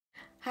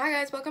Hi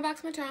guys, welcome back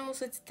to my channel.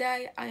 So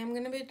today I am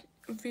going to be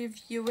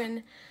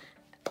reviewing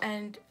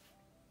and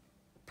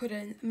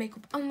putting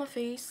makeup on my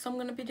face. So I'm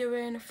going to be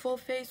doing a full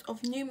face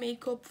of new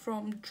makeup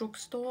from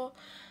drugstore.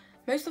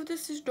 Most of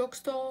this is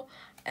drugstore,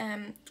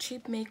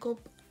 cheap makeup,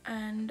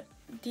 and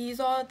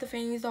these are the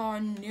things that are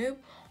new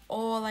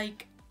or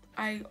like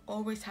I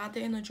always had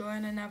it in the drawer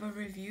and I never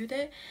reviewed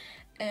it.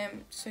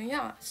 So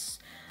yes,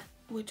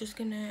 we're just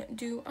gonna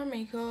do our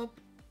makeup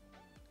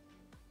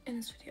in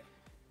this video.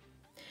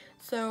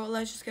 So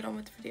let's just get on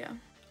with the video.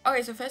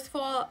 Okay, so first of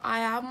all,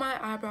 I have my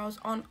eyebrows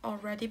on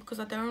already because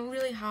I don't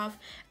really have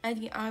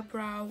any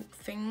eyebrow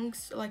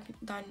things like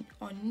that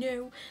are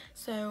new.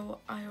 So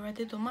I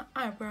already done my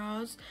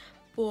eyebrows.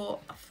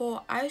 But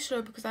for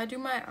eyeshadow, because I do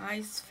my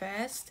eyes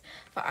first,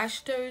 for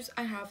eyeshadows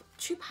I have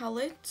two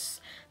palettes.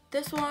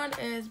 This one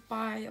is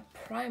by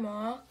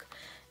Primark.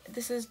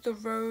 This is the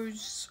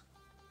Rose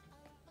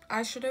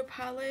eyeshadow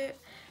palette.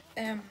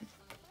 And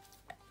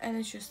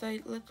it's just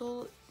a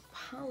little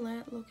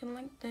palette looking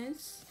like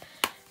this.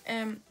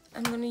 I'm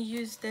gonna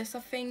use this, I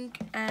think,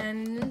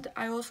 and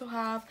I also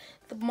have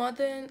the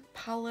Modern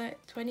Palette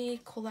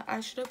 28 color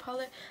eyeshadow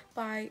palette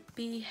by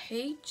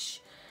BH,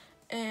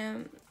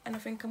 and I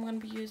think I'm gonna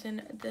be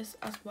using this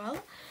as well.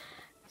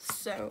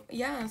 So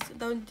yeah,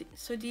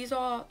 so these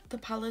are the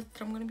palettes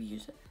that I'm gonna be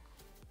using.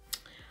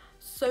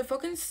 So for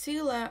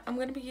concealer, I'm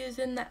going to be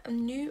using that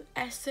new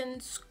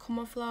Essence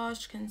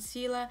Camouflage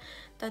Concealer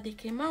that they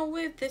came out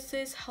with. This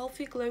is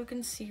Healthy Glow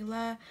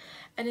Concealer,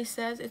 and it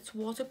says it's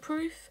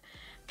waterproof,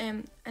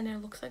 and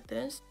it looks like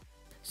this.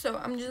 So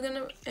I'm just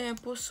going to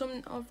put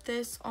some of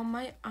this on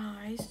my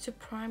eyes to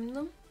prime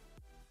them.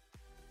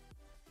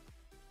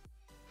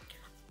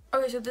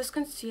 Okay, so this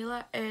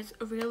concealer is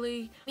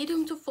really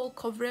medium to full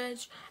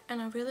coverage, and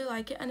I really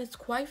like it, and it's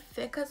quite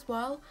thick as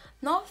well.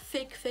 Not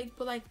thick,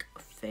 but like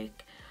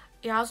thick.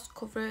 It has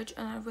coverage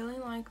and I really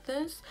like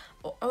this.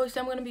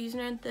 Obviously I'm going to be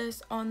using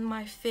this on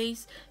my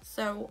face,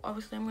 so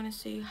obviously I'm going to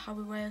see how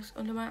it works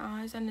under my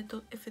eyes and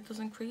if it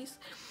doesn't crease.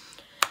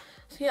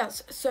 So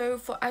yes, so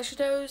for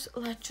eyeshadows,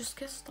 let's just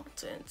get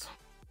started.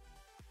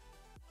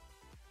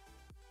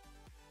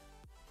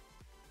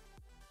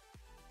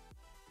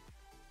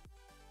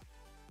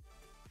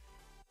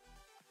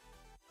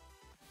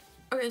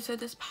 Okay, so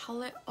this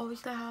palette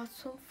obviously has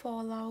some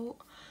fallout.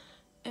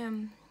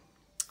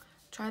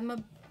 Tried my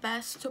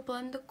best to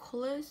blend the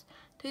colors.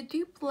 They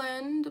do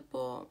blend,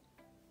 but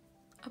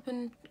I've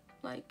been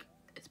like,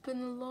 it's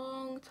been a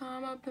long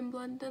time I've been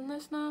blending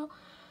this now.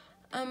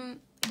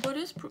 But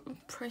it's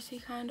pretty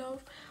kind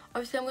of.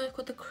 Obviously I'm going to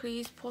cut the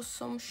crease, put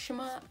some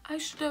shimmer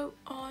eyeshadow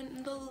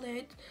on the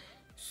lid,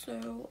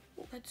 so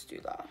let's do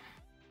that.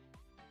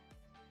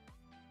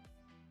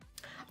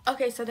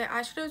 Okay, so the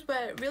eyeshadows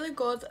were really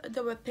good.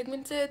 They were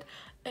pigmented,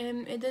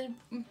 it did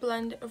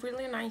blend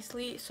really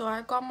nicely. So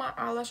I got my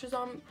eyelashes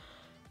on.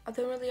 I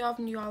don't really have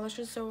new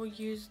eyelashes, so I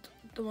used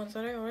the ones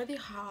that I already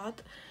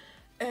had.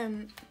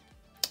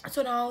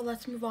 So now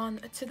let's move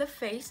on to the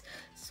face.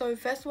 So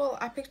first of all,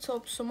 I picked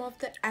up some of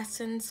the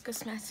Essence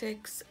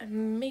Cosmetics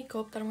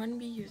makeup that I'm going to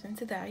be using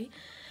today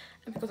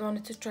because I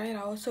wanted to try it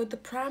out. So the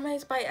primer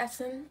is by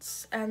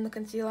Essence, and the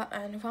concealer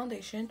and the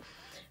foundation.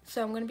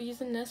 So I'm going to be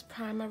using this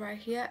primer right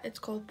here. It's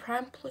called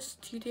Prime Plus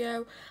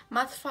Studio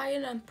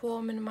Mattifying and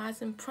Pore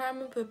Minimizing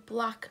Primer with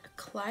Black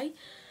Clay.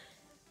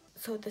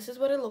 So this is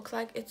what it looks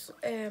like. It's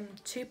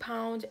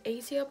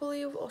 £2.80 I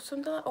believe, or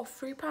something, or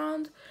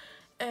 £3.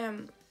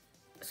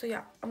 So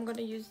yeah, I'm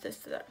gonna use this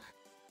today.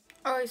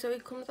 Alright, so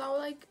it comes out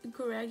like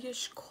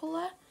greyish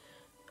colour.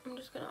 I'm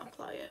just gonna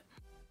apply it.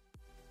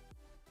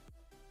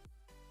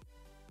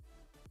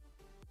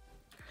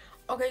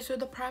 Okay, so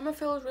the primer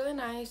feels really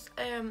nice.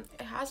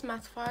 It has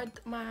mattified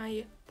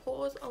my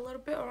pores a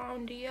little bit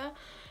around here.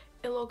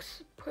 It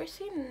looks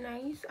pretty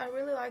nice. I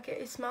really like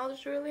it. It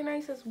smells really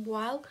nice as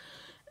well.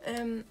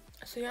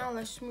 So yeah,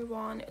 let's move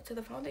on to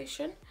the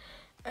foundation.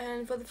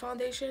 And for the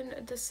foundation,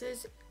 this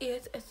is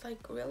it. It's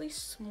like really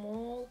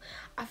small.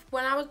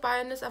 When I was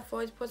buying this, I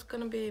thought it was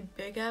gonna be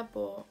bigger,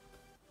 but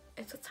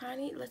it's a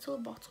tiny little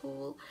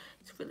bottle.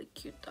 It's really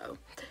cute though.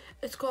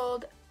 It's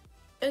called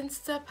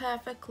Insta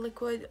Perfect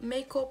Liquid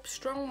Makeup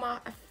Strong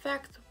Matte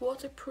Effect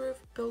Waterproof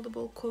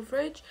Buildable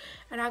Coverage,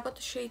 and I got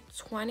the shade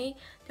 20.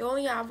 They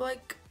only have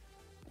like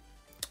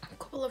a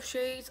couple of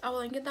shades. I will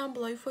link it down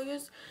below for you,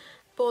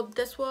 but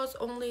this was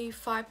only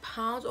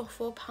 £5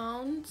 or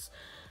 £4.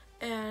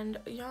 And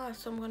yeah,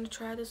 so I'm gonna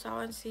try this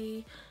out and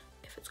see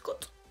if it's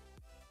good.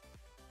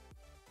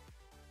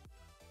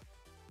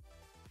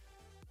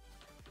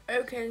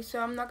 Okay, so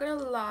I'm not gonna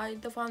lie,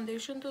 the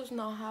foundation does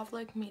not have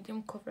like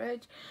medium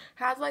coverage. It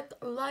has like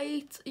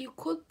light. You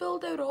could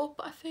build it up,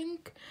 I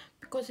think,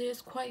 because it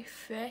is quite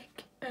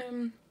thick.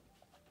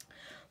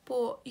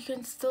 But you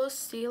can still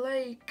see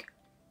like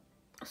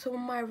some of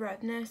my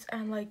redness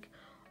and like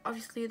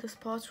obviously the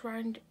spots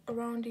around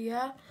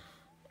here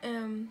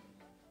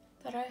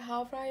that I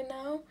have right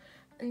now,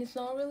 and it's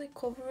not really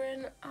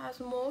covering as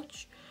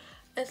much.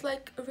 It's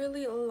like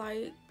really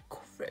light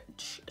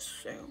coverage,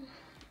 so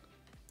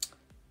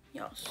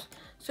yes.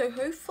 So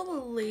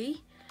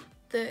hopefully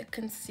the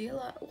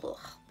concealer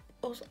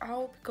was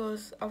out,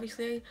 because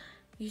obviously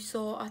you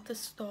saw at the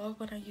start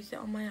when I used it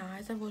on my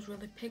eyes I was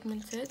really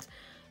pigmented,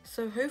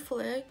 so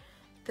hopefully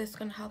this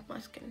can help my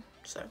skin.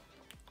 So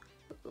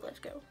let's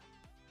go.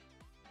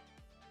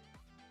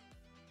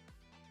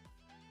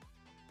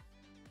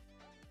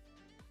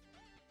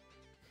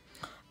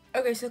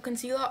 Okay, so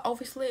concealer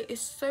obviously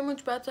is so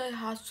much better. It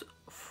has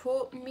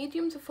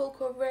medium to full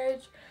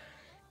coverage.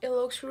 It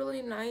looks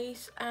really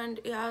nice and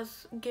it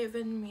has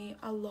given me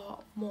a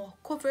lot more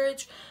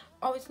coverage.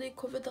 Obviously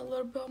covered a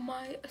little bit of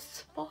my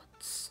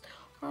spots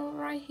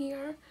right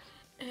here.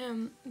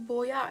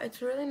 But yeah,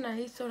 it's really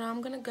nice. So now I'm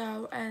gonna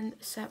go and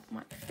set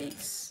my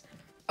face.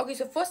 Okay,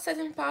 so for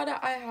setting powder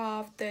I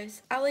have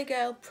this LA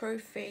Girl Pro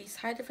Face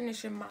High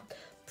Definition Matte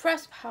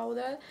Pressed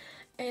Powder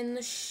in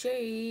the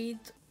shade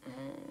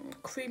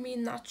Creamy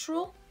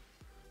Natural.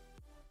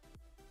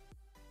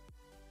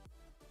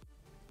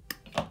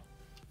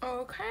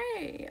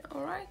 Okay,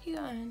 alright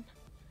then.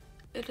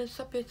 It is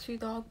a bit too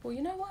dark, but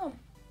you know what?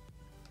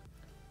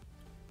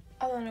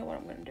 I don't know what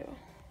I'm gonna do.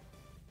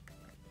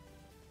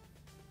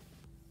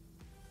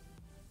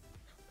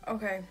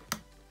 Okay,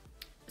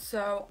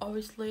 so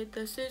obviously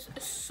this is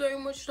so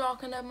much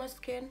darker than my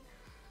skin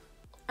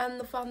and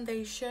the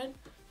foundation.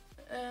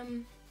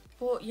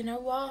 But you know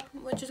what?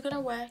 We're just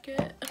gonna work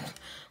it.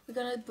 We're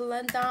gonna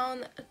blend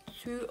down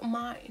to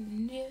my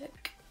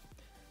neck.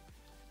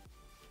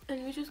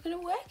 And we're just gonna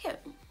work it.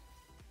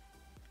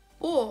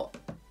 Oh,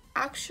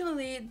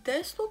 actually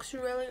this looks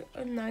really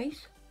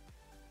nice.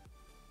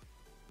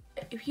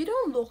 If you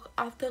don't look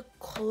at the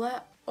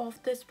color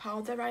of this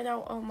powder right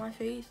now on my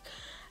face,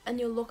 and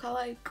you look at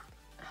like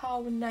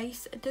how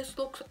nice this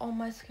looks on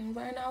my skin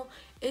right now,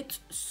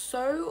 it's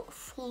so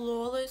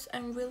flawless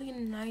and really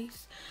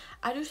nice.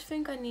 I just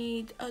think I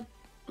need a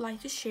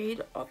lighter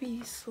shade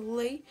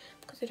obviously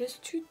because it is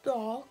too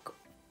dark,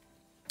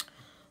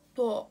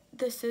 but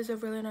this is a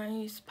really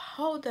nice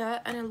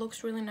powder and it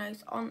looks really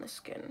nice on the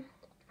skin.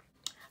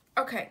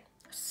 Okay,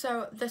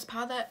 so this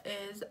powder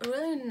is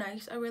really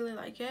nice. I really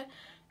like it.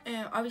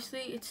 Obviously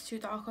it's too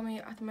dark on me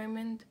at the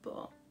moment,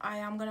 but I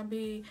am gonna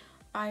be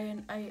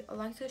buying a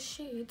lighter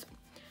shade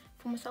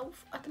for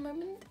myself at the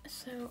moment.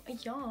 So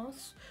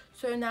yes,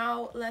 so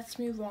now let's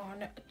move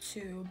on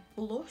to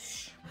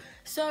blush.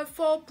 So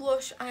for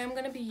blush I am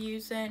gonna be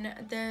using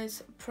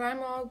this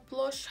Primark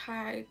Blush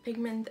High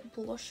Pigment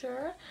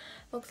Blusher.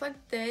 Looks like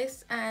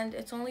this and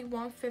it's only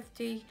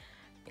 $150,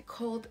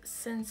 called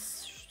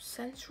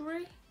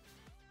Sensory,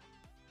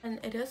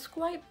 and it is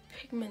quite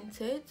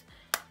pigmented.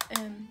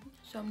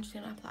 So I'm just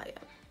gonna apply it.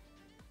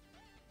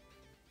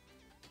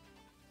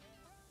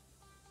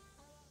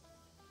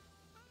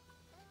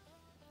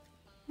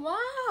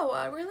 Wow,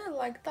 I really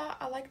like that.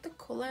 I like the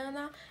color in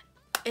that.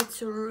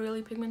 It's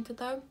really pigmented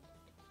though.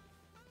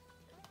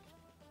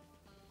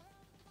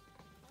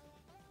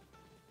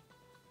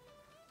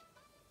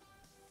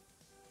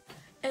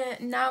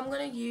 Now I'm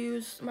gonna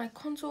use my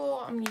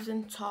contour. I'm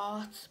using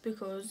Tarte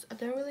because I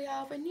don't really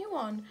have a new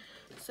one,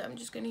 so I'm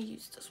just gonna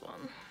use this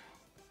one.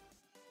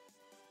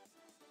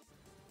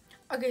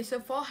 Okay, so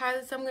for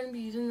highlights I'm gonna be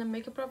using the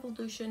Makeup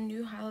Revolution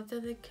new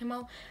highlighter that came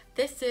out.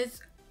 This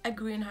is a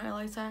green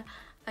highlighter.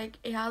 Like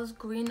it has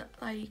green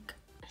like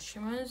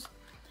shimmers,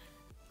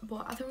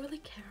 but I don't really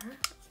care.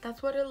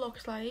 That's what it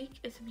looks like.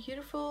 It's a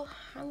beautiful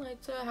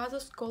highlighter. It has a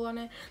skull on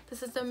it.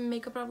 This is the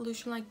Makeup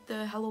Revolution, like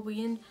the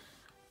Halloween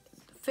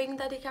thing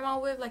that they came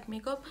out with, like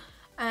makeup,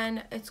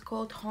 and it's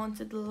called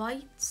Haunted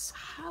Lights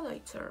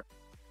highlighter.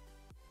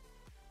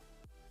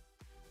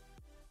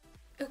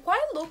 It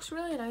quite looks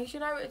really nice, you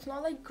know. It's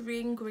not like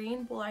green,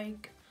 but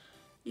like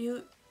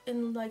you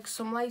in like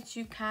some lights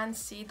you can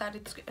see that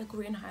it's a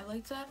green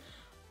highlighter,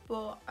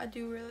 but I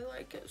do really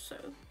like it. So,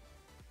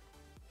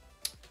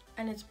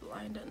 and it's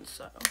blinding,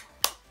 so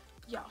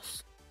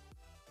yes.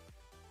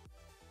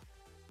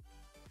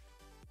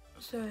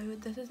 So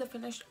this is the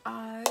finished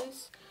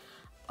eyes.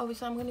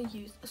 Obviously I'm going to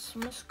use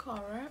some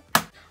mascara.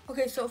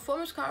 Okay, so for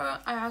mascara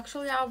I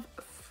actually have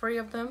 3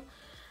 of them.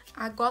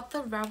 I got the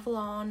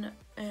Revlon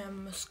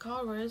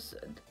mascaras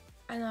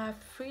and I have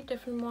 3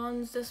 different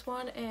ones. This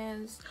one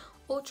is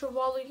Ultra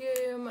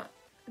Volume,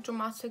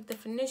 Dramatic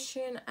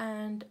Definition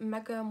and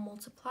Mega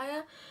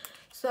Multiplier.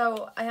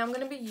 So I am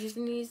going to be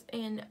using these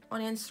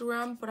on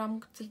Instagram, but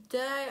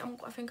today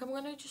I think I'm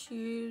going to just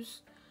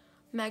use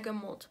Mega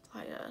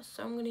Multiplier.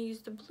 So I'm going to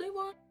use the blue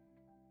one.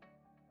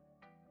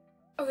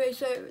 Okay,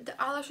 so the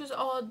eyelashes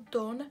are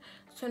done.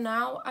 So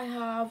now I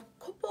have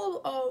a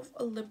couple of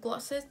lip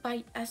glosses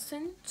by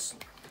Essence.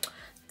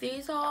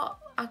 These are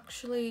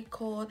actually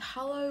called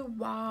Hello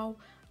Wow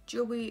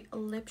Dewy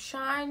Lip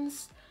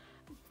Shines.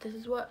 This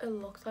is what it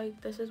looks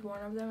like. This is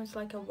one of them. It's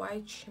like a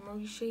white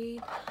shimmery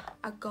shade.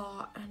 I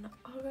got an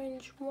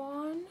orange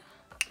one.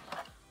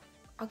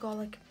 I got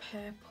like a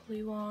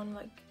purpley one,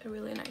 like a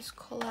really nice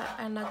color,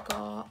 and I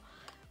got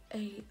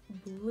a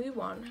blue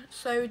one.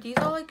 So these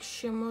are like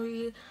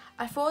shimmery.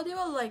 I thought they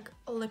were like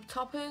lip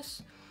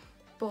toppers,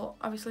 but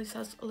obviously it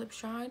says lip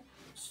shine.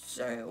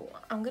 So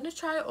I'm gonna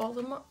try all of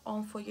them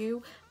on for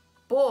you,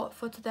 But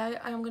for today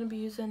I am going to be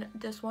using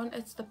this one.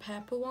 It's the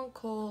purple one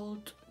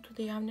called, do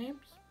they have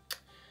names?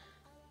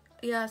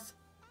 Yes,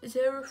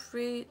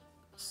 03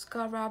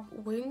 Scarab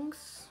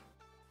Wings.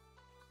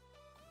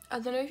 I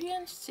don't know if you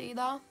can see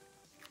that,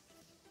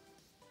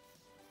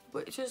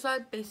 but it's just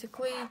like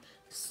basically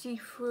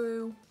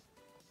see-through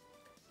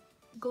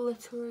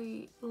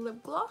glittery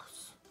lip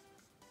gloss.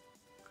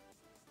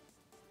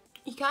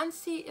 You can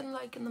see it in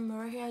like in the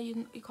mirror here.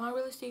 You can't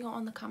really see it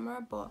on the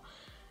camera, but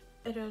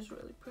it is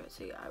really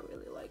pretty. I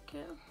really like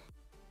it.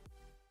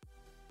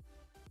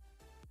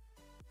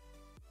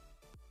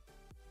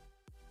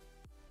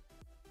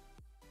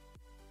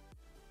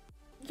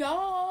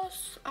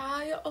 Yes,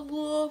 I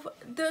love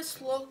this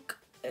look.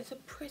 It's a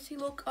pretty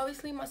look.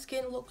 Obviously my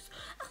skin looks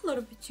a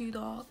little bit too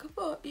dark,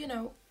 but you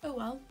know, oh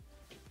well.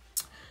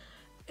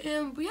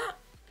 But yeah,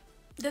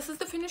 this is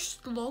the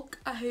finished look.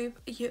 I hope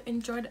you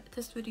enjoyed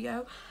this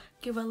video.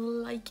 Give a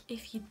like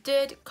if you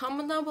did.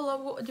 Comment down below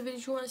what the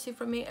videos you want to see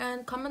from me,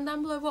 and comment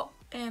down below what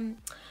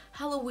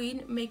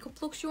Halloween makeup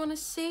looks you want to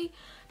see,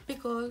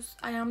 because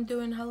I am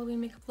doing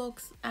Halloween makeup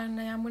looks and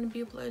I am going to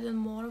be uploading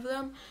more of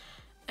them.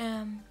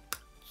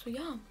 So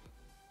yeah,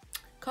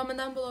 comment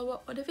down below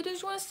what other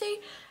videos you want to see,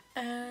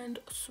 and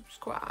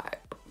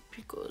subscribe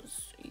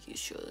because you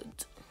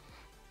should.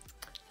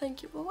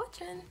 Thank you for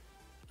watching.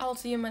 I'll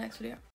see you in my next video.